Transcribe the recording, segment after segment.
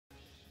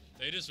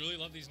They just really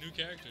love these new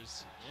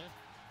characters. Yeah.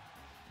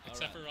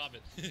 Except for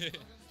Robin.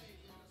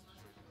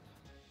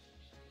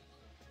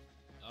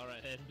 All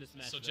right, head into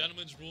Smashville. So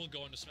gentleman's rule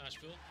going to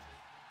Smashville.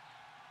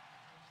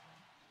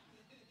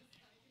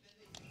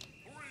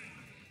 3,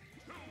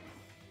 2,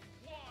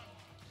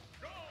 1,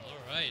 go! All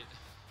right.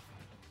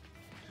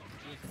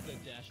 Doing some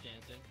quick dash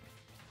dancing.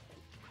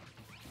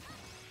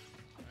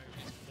 All right,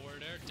 he's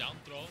forward air, down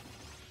throw. Now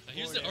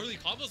here's Forward the air. early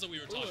combos that we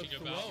were talking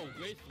about.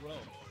 Great throw.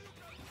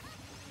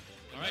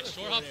 All right,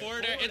 short hop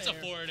forward air. It's a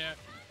forward air.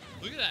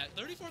 Look at that,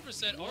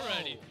 34%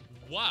 already.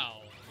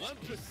 Wow. 1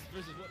 versus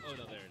 1. Oh no,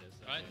 there it is.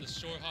 All right, the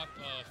short hop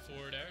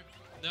forward air.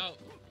 Now,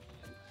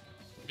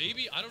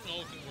 maybe, I don't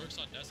know if it works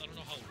on Ness. I don't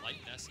know how light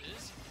Ness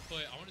is,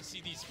 but I want to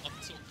see these up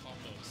tilt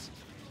combos.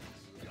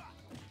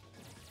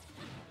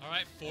 All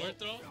right, forward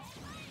throw.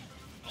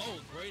 Oh,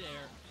 great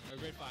air. Or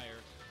great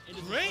fire.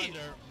 Into Great!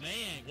 Thunder.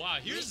 Man. Wow,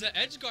 here's the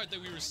edge guard that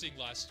we were seeing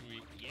last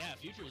week. Yeah,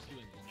 FuTure is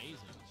doing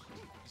amazing.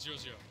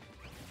 0-0.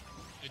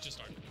 It just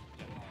started.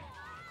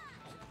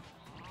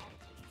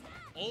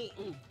 Ooh,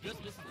 just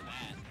misses the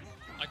bat.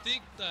 I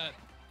think that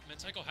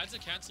Mentaiko had to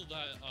cancel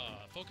that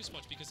focus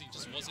punch because he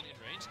just wasn't in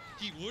range.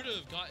 He would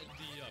have gotten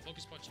the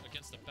focus punch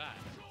against the bat.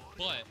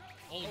 But,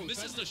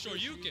 misses the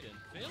Shoryuken.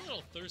 Made a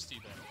little thirsty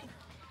there.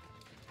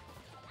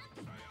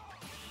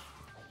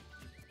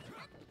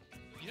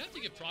 You have to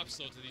give props,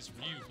 though, to these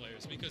Ryu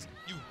players because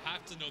you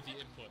have to know the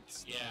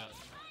inputs. Yeah.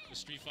 The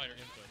Street Fighter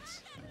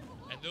inputs.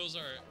 And those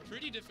are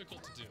pretty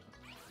difficult to do.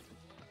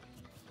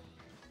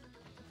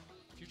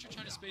 FuTure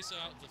trying to space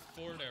out the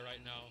forward air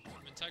right now.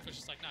 Mentaiko's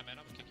just like, nah, man,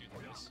 I'm gonna kick you in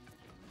the face.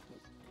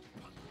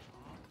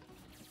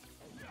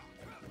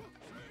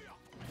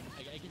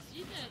 I can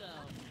see that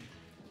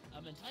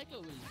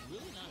Mentaiko is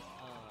really not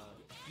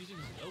using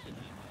his open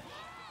that much.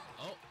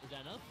 Oh, is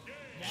that enough?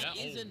 That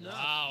is enough.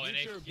 Wow, and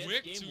FuTure a gets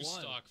quick game 2 1.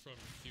 stock from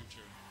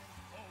FuTure.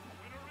 Oh, the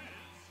winner is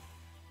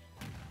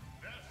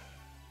Ness.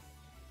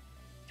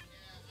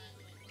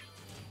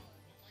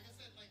 Like I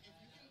said, like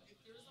if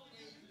there's a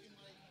way you can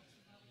like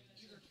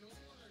either kill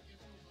someone or give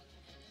them a bunch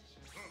of damage,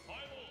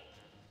 Survival.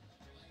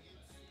 like there's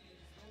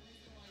no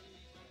reason why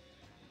you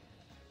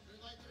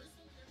like there's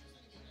some characters in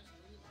the game that's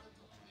really hard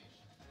to punish.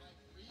 Like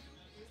Ryu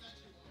is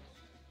actually one of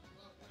them.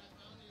 But what I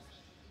found is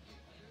like if you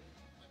get better,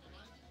 like a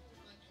lot of people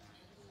like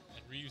intangible. And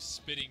Ryu's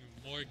spitting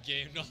more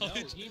game No,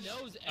 knowledge. he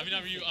knows everything. I mean,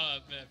 not Ryu,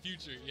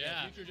 FuTure,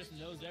 yeah. FuTure just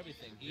knows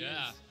everything. He's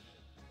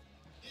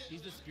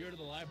the spirit of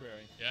the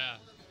library. Yeah.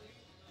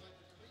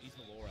 He's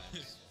the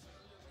Lorax.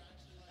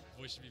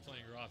 Boy should be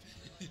playing Robin.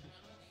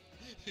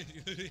 He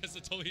literally has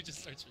to totally just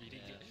starts reading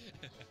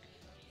it.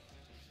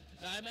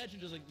 I imagine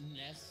just like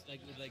Ness,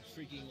 like with like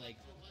freaking like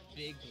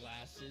big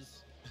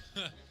glasses.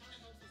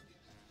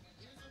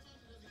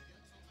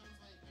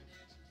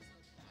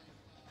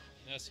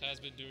 Ness has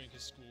been doing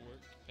his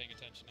schoolwork, paying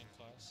attention in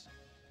class.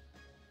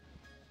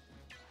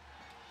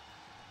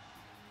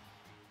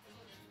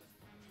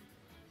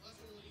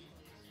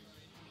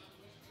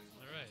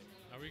 Alright,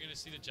 are we going to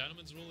see the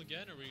gentleman's rule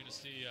again, or are we going to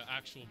see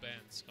actual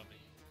bans coming?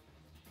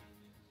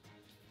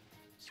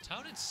 It's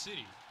Town and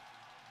City.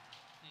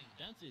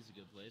 Downstairs is a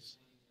good place.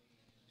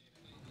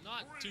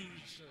 Not too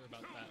sure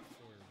about that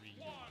for Ryu.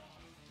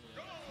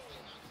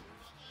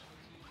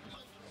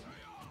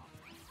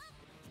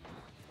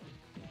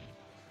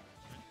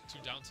 Two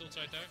down tilts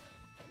right there.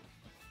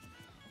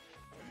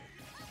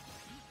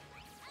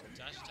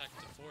 Dash attack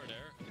to forward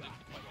air. I didn't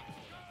quite want to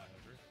pull that,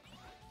 however.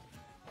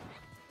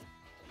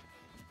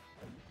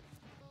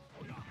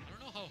 I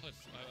don't know how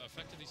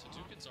effective these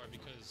Hadoukens are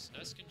because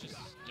Ness can just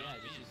Yeah, down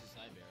just me. use the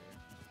side barrier.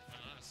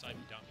 Not a side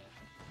B, down me.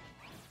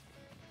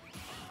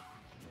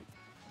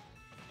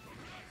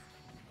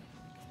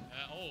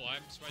 Oh,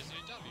 I'm surprised he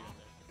didn't down me right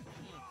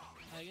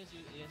there. I guess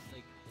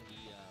like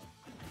he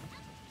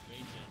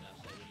raged enough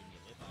so I wouldn't even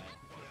get hit by it.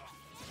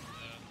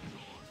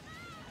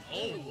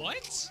 Oh, what?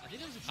 I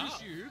think that was a true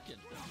How? Shoryuken.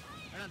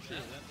 Or not true.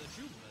 The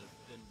true would have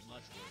been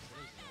much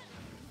worse.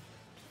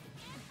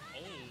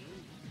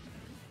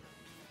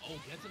 Oh,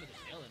 gets him at the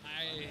tail end.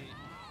 I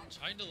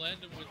tried to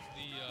land him with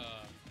the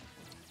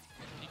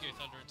PK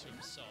Thunder into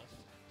himself.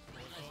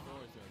 Nice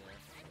forward throw there.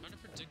 Trying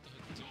to predict the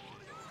Hadouken.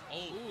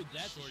 Oh, Ooh,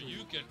 that's a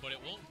Shoryuken, but it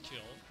won't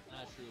kill.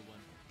 Not a true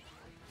one.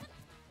 I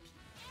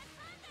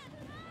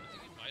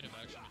think it might have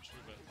actually been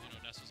true, but you know,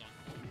 Ness was on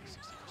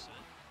 60%.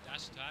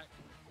 Dash attack.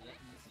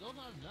 Still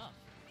not enough.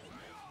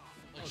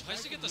 Oh,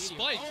 tries to get the meteor.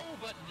 spike. Oh,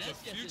 but Ness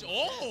gets it.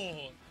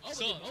 Oh! Oh,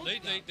 So but they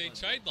both got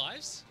tried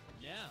lives?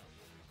 Yeah.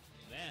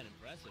 Man,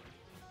 impressive.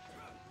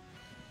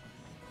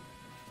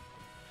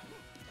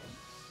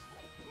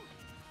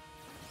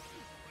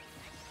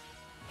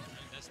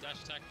 And Ness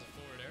dash attack to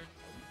forward air.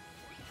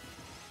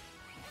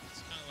 It's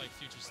kind of like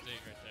FuTure's thing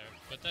right there.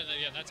 But then,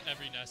 yeah, that's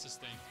every Ness's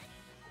thing.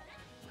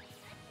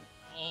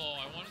 Oh,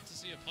 I wanted to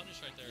see a punish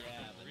right there.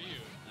 Yeah, but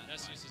Ryu. not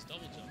Ness fine. uses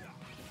double jump.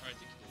 Or I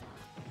think he did.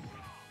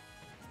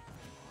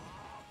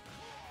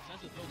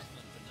 That's a focus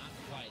on, but not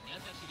quite.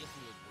 Ness actually gets to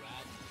a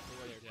grab and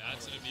forward air. Yeah,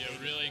 that's going to be a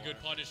really good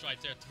punish right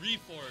there. 3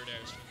 forward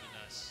airs from the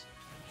Ness.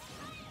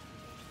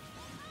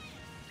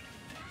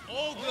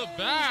 Oh, the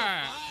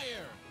back! Fire!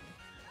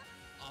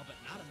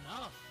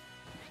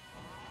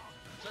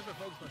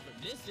 focus punch, but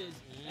misses.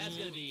 That's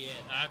gonna be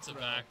it. That's a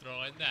back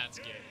throw, and that's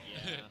game.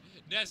 Yeah.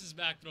 Ness's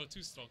back throw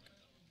too strong.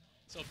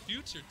 So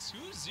FuTure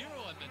 2-0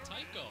 on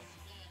Mentaiko.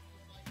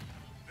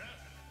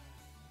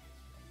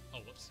 Oh,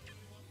 whoops.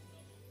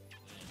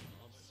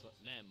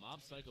 Man,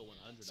 Mob Psycho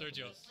 100.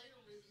 Sergio.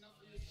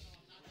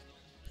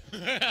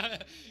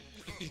 Up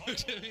You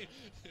give me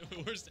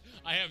the worst.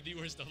 I have the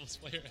worst doubles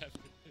player ever.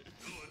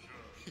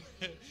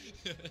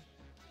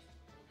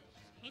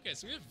 Okay,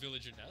 so we have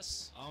Villager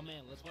Ness. Oh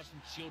man, let's watch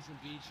some children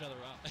beat each other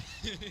up.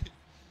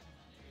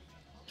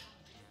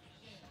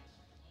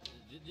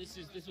 This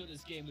is what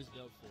this game was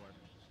built for.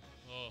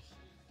 Oh.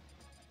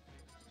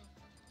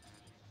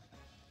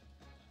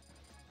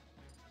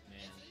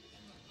 Man,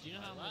 do you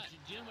know how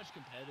much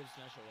competitive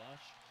Smash I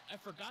watch? I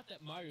forgot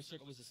that Mario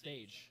Circuit was a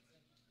stage.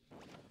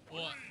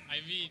 Well,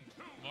 I mean,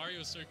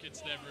 Mario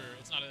Circuit's never.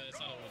 It's not a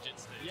legit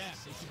stage. Yeah,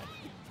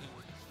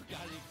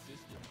 forgot it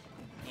existed.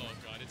 Oh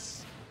god,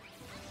 it's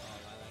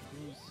Lilac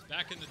Cruz.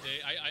 back in the day.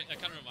 I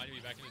kind of reminded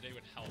me back in the day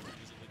when Hell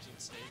was a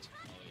legit stage.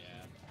 Oh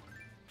yeah.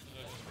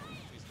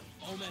 Please don't.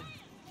 Oh man,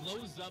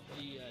 blows up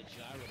the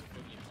gyro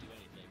before you do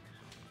anything.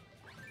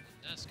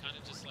 That's kind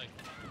of just like.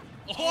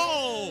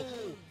 Oh!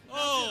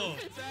 Oh!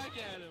 Right back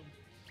at him.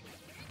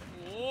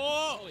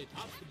 Whoa! Oh, he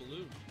pops the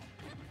balloon.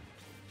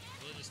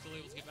 Villager's still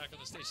able to get back on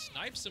the stage.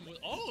 Snipes him with.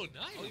 Oh,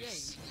 nice! Oh, yeah,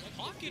 he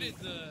Pocketed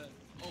the.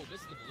 Oh,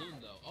 this is the balloon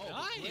though. Oh,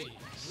 Nice.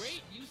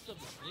 great use of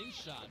the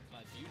slingshot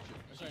by FuTure.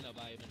 Or sorry, no,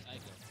 by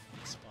Mentaiko.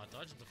 Spot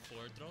dodge with the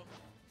forward throw.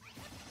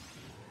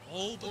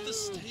 Oh, but the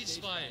stage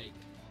spike.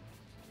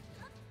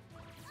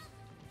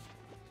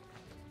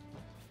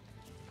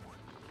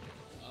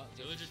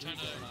 Villager trying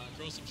to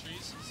throw some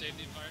trees, save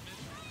the environment.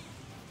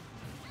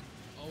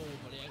 Oh,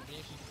 but he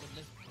actually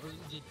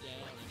burns it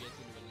down and gets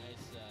into a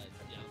nice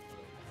down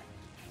throw.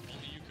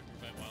 Only you can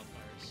prevent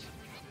wildfires.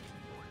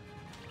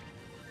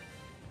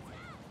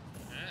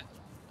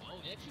 Oh,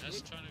 they actually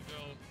That's waited. trying to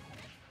go with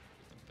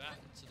the bat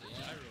to the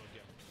Yeah. gyro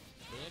again.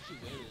 They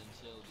actually waited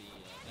until the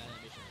bat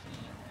animation was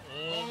done.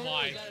 Oh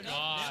my is that enough?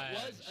 god.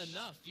 That was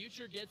enough.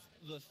 FuTure gets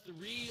the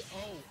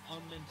 3-0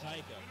 on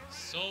Mentaiko.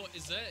 So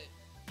is that?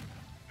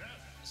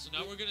 So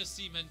now we're gonna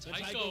see Mentaiko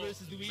Mentaiko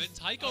versus Luis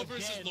Mentaiko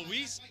versus again.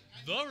 Luis,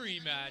 the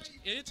rematch.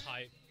 It's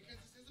hype. Because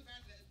this is a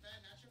bad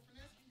matchup for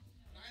Ness,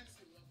 but I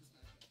honestly love this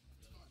matchup.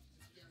 It's fun.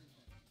 It's very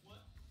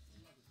fun.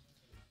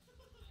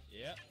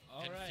 Yep.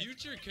 All And right.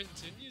 FuTure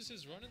continues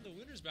his run in the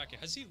winners bracket.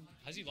 Has he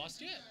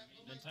lost yet?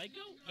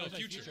 Mentaiko? No, Oh,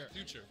 sorry, FuTure.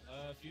 FuTure.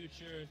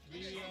 FuTure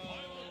 3-0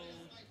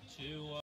 to